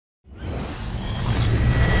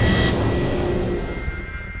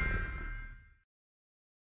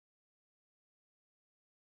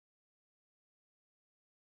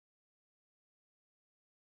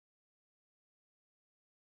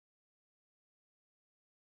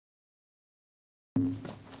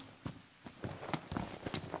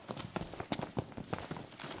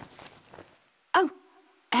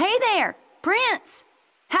there, Prince.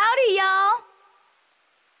 Howdy, y'all.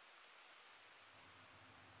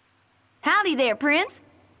 Howdy there, Prince.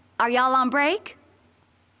 Are y'all on break?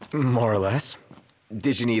 More or less.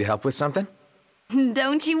 Did you need help with something?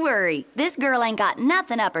 Don't you worry. This girl ain't got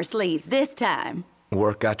nothing up her sleeves this time.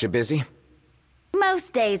 Work got you busy?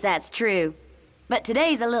 Most days that's true. But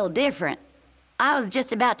today's a little different. I was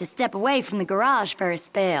just about to step away from the garage for a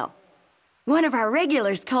spell. One of our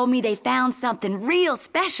regulars told me they found something real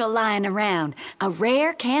special lying around. A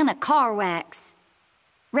rare can of car wax.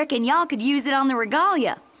 Reckon y'all could use it on the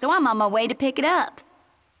Regalia, so I'm on my way to pick it up.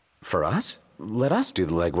 For us? Let us do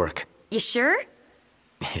the legwork. You sure?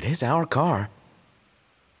 It is our car.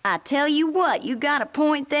 I tell you what, you got a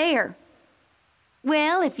point there.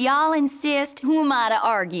 Well, if y'all insist, who am I to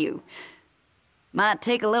argue? Might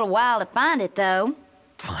take a little while to find it, though.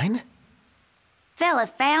 Fine. Fella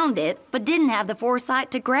found it, but didn't have the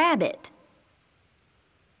foresight to grab it.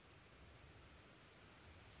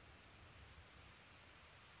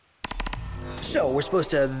 So, we're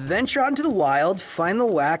supposed to venture out into the wild, find the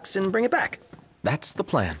wax, and bring it back. That's the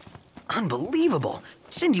plan. Unbelievable.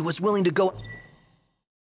 Cindy was willing to go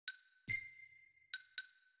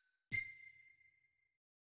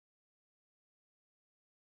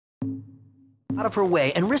out of her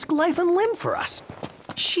way and risk life and limb for us.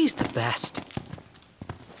 She's the best.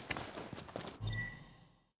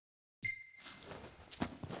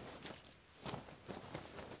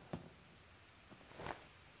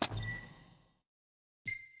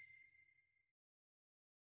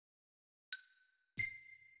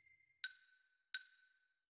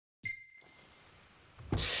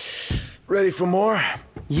 Ready for more?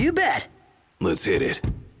 You bet. Let's hit it.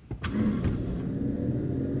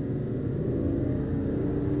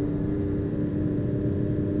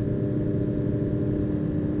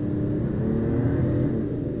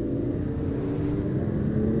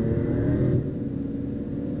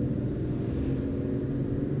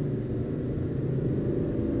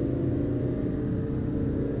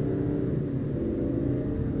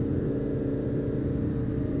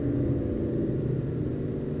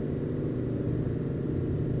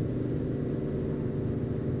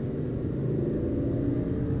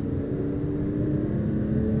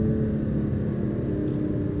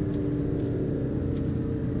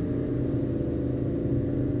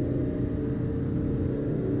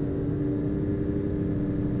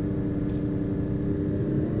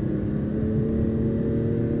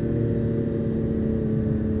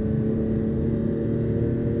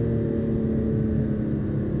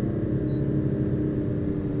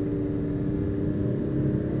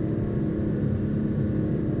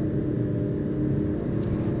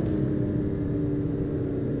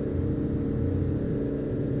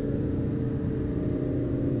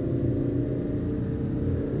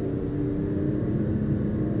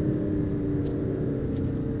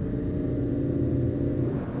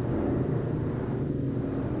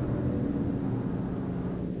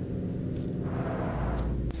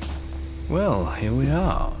 Well, here we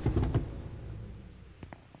are.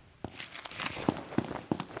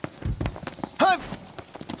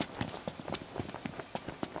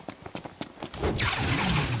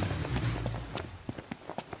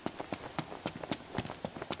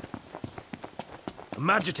 A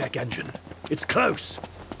Magitech engine. It's close.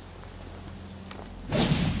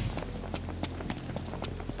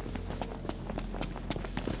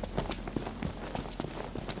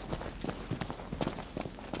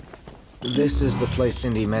 This is the place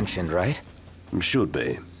Cindy mentioned, right? Should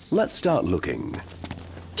be. Let's start looking.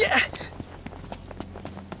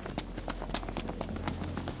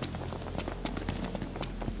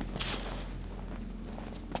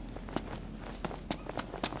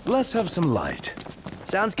 Let's have some light.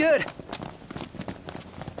 Sounds good.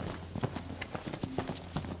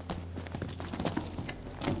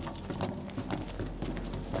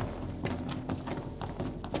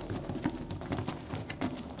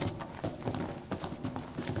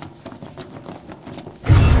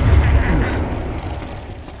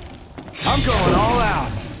 I'm going all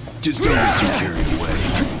out. Just don't get too carried away.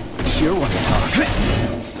 You're one to talk.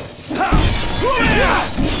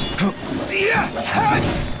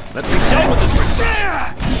 Let's get done with this.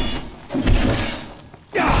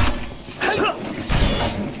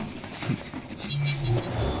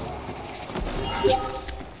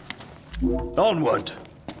 Onward.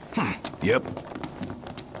 Yep.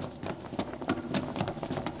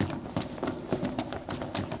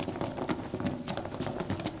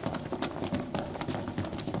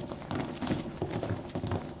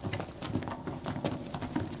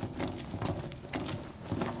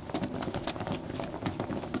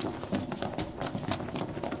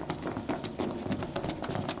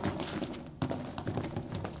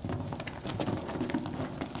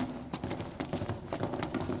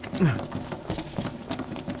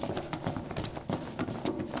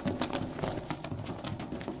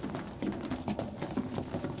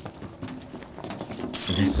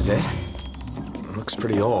 This is it? Looks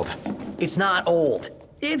pretty old. It's not old.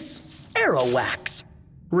 It's arrow wax.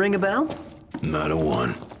 Ring a bell? Not a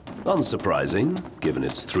one. Unsurprising, given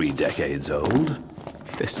it's 3 decades old.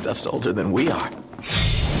 This stuff's older than we are.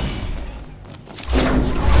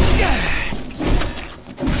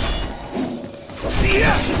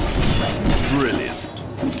 Brilliant.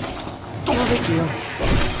 No big deal.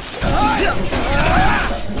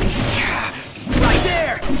 Right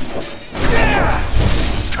there!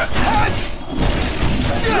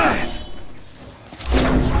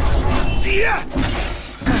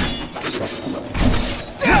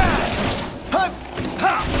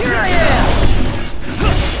 Here I am!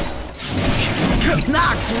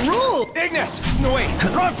 Knocked rule! Ignis! No, wait.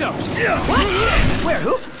 Prompto! What? Where?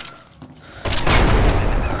 Who?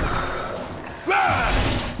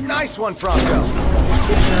 Nice one, Prompto.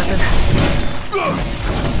 It's nothing.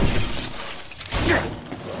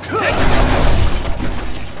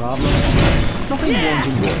 Problem? Nothing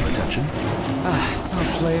wanting your attention.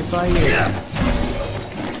 I'll play it by ear.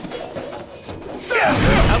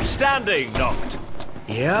 Outstanding, Noct.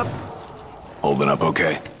 Yep. Holding up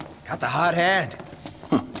okay? Got the hot hand.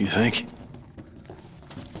 You think?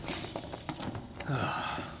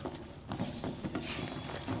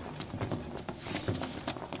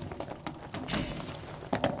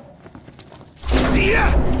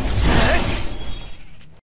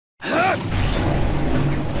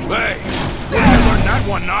 Hey! Did you learn that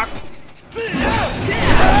one, Noct?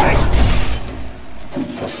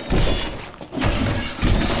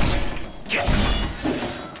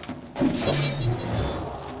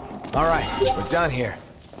 All right, we're done here.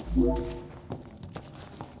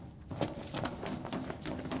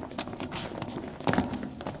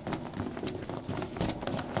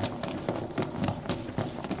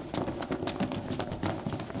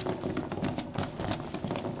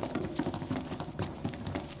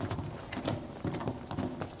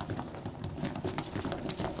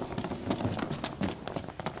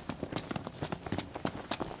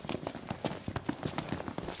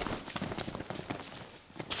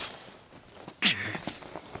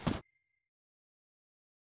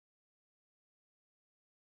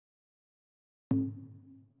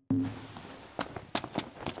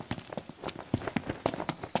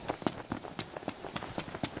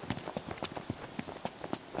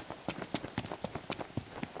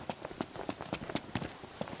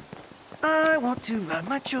 I want to ride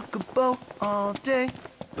my chocobo all day.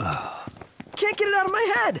 Can't get it out of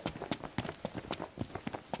my head.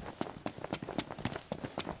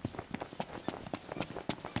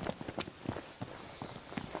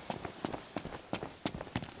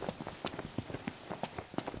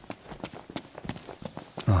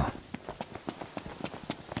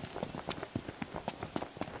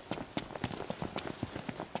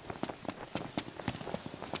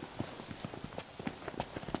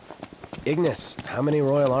 Ignis, how many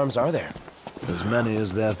royal arms are there? As many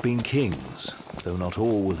as there have been kings, though not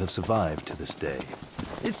all will have survived to this day.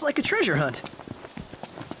 It's like a treasure hunt.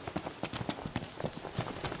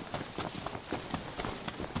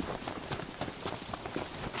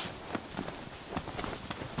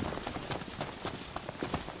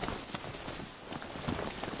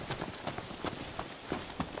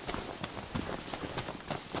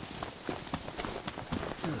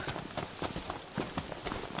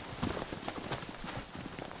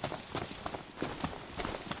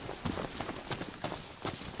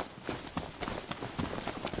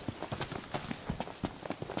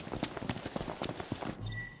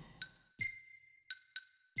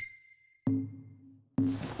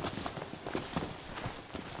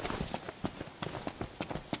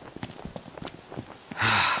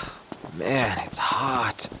 Man, it's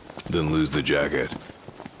hot. Then lose the jacket.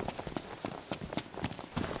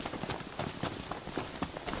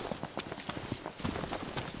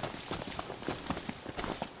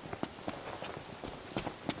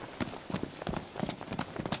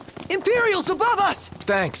 Imperials above us!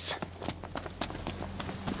 Thanks.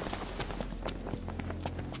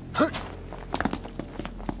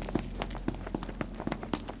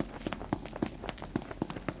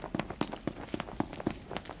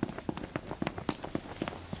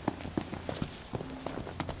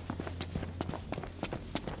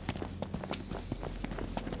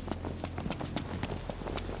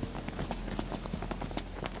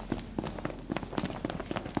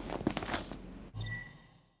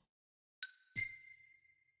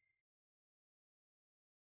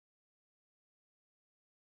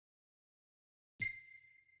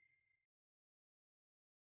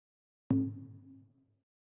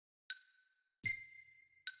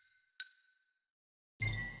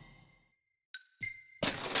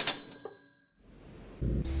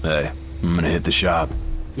 Hey, I'm gonna hit the shop.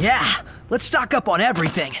 Yeah, let's stock up on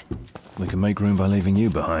everything. We can make room by leaving you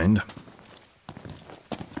behind.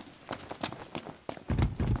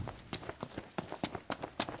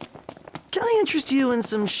 Can I interest you in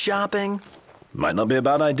some shopping? Might not be a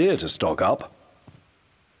bad idea to stock up.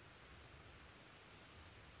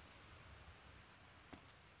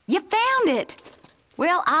 You found it!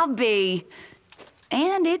 Well, I'll be.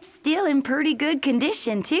 And it's still in pretty good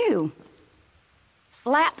condition, too.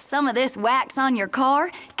 Slap some of this wax on your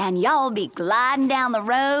car, and y'all be gliding down the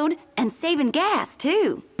road and saving gas,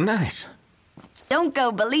 too. Nice. Don't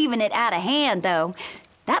go believing it out of hand, though.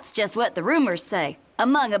 That's just what the rumors say,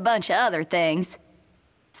 among a bunch of other things.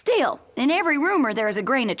 Still, in every rumor there's a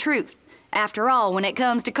grain of truth. After all, when it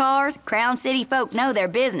comes to cars, Crown City folk know their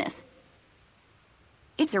business.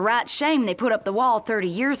 It's a right shame they put up the wall 30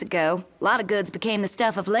 years ago. A lot of goods became the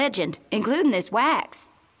stuff of legend, including this wax.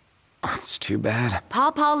 That's too bad.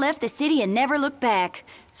 Pawpaw left the city and never looked back,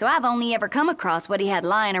 so I've only ever come across what he had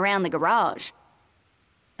lying around the garage.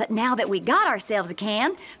 But now that we got ourselves a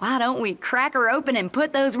can, why don't we crack her open and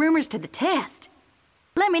put those rumors to the test?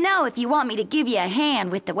 Let me know if you want me to give you a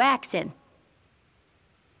hand with the waxing.